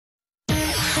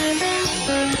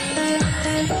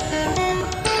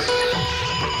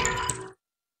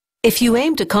If you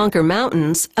aim to conquer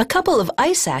mountains, a couple of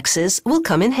ice axes will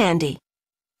come in handy.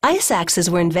 Ice axes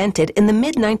were invented in the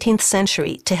mid-19th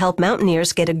century to help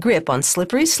mountaineers get a grip on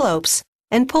slippery slopes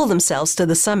and pull themselves to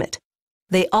the summit.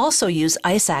 They also use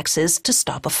ice axes to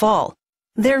stop a fall.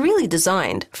 They're really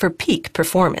designed for peak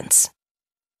performance.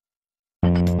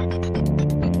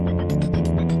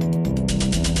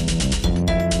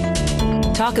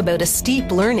 Talk about a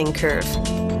steep learning curve.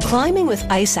 Climbing with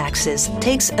ice axes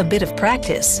takes a bit of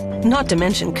practice, not to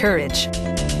mention courage.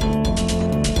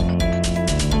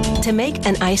 To make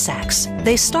an ice axe,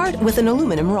 they start with an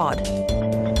aluminum rod.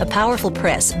 A powerful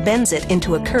press bends it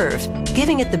into a curve,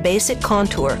 giving it the basic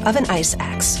contour of an ice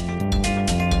axe.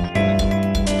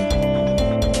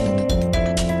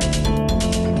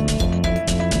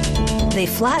 They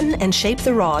flatten and shape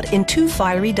the rod in 2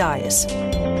 fiery dies.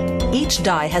 Each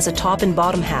die has a top and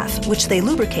bottom half, which they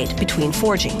lubricate between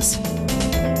forgings.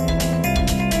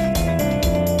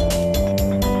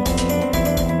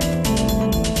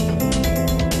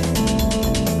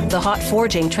 The hot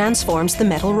forging transforms the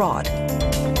metal rod.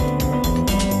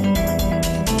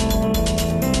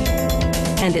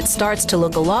 And it starts to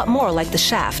look a lot more like the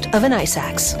shaft of an ice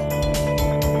axe.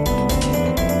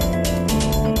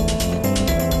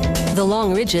 The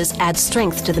long ridges add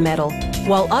strength to the metal,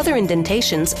 while other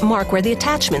indentations mark where the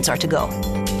attachments are to go.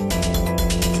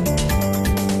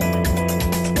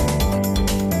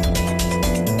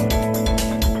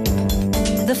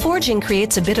 The forging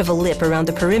creates a bit of a lip around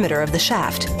the perimeter of the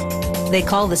shaft. They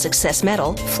call the success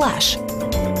metal flash.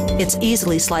 It's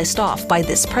easily sliced off by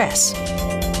this press.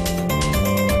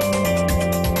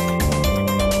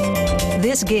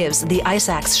 This gives the ice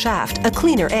axe shaft a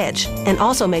cleaner edge and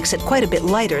also makes it quite a bit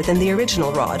lighter than the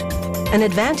original rod, an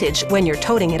advantage when you're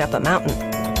toting it up a mountain.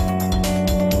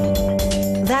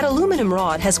 That aluminum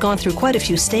rod has gone through quite a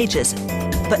few stages,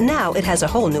 but now it has a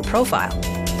whole new profile.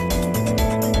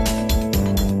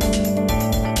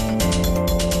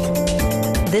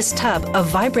 This tub of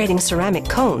vibrating ceramic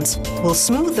cones will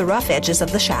smooth the rough edges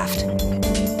of the shaft.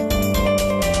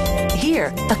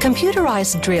 Here, a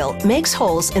computerized drill makes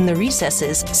holes in the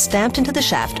recesses stamped into the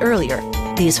shaft earlier.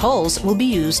 These holes will be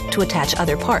used to attach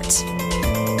other parts.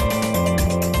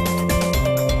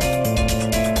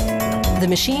 The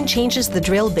machine changes the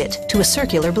drill bit to a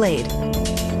circular blade.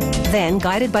 Then,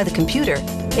 guided by the computer,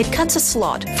 it cuts a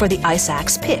slot for the ice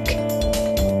axe pick.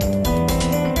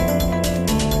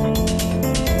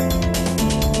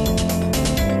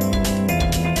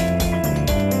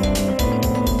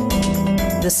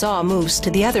 The saw moves to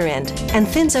the other end and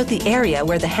thins out the area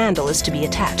where the handle is to be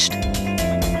attached.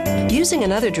 Using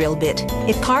another drill bit,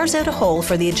 it carves out a hole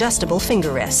for the adjustable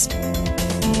finger rest.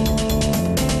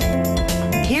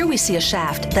 Here we see a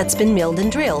shaft that's been milled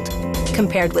and drilled,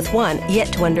 compared with one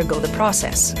yet to undergo the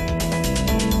process.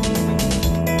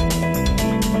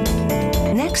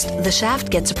 Next, the shaft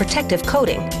gets a protective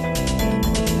coating.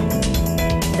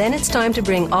 Then it's time to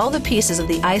bring all the pieces of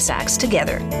the ice axe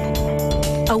together.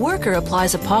 A worker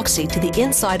applies epoxy to the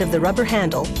inside of the rubber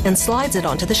handle and slides it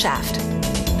onto the shaft.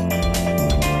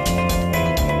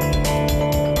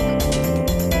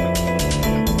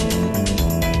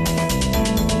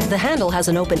 The handle has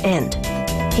an open end.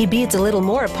 He beads a little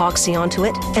more epoxy onto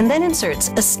it and then inserts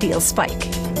a steel spike.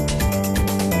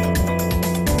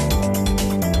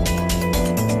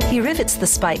 He rivets the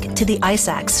spike to the ice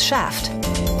axe shaft.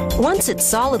 Once it's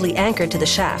solidly anchored to the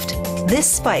shaft, this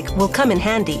spike will come in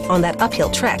handy on that uphill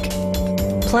trek.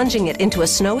 Plunging it into a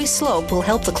snowy slope will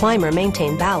help the climber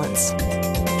maintain balance.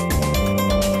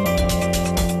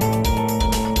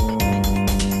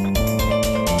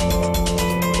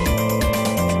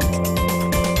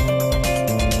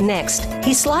 Next,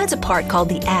 he slides a part called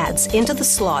the adze into the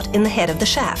slot in the head of the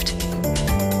shaft.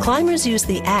 Climbers use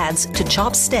the adze to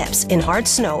chop steps in hard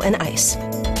snow and ice.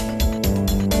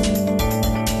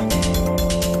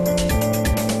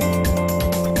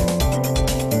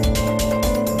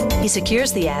 He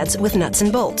secures the adze with nuts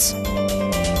and bolts.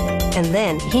 And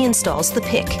then he installs the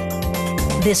pick.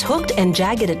 This hooked and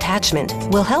jagged attachment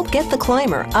will help get the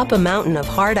climber up a mountain of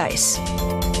hard ice.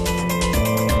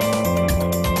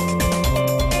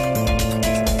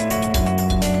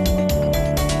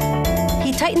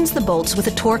 He tightens the bolts with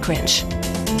a torque wrench.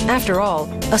 After all,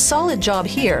 a solid job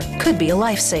here could be a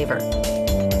lifesaver.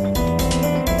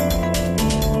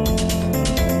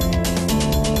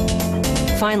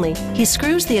 Finally, he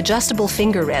screws the adjustable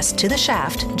finger rest to the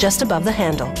shaft just above the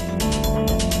handle.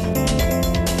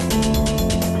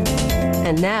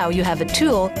 And now you have a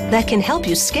tool that can help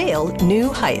you scale new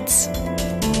heights.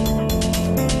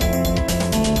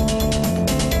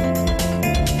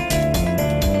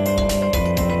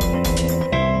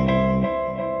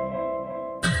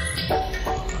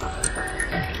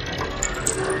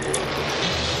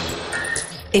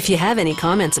 If you have any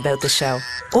comments about the show,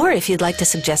 or if you'd like to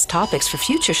suggest topics for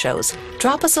future shows,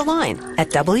 drop us a line at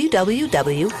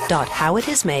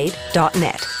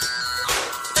www.howitismade.net.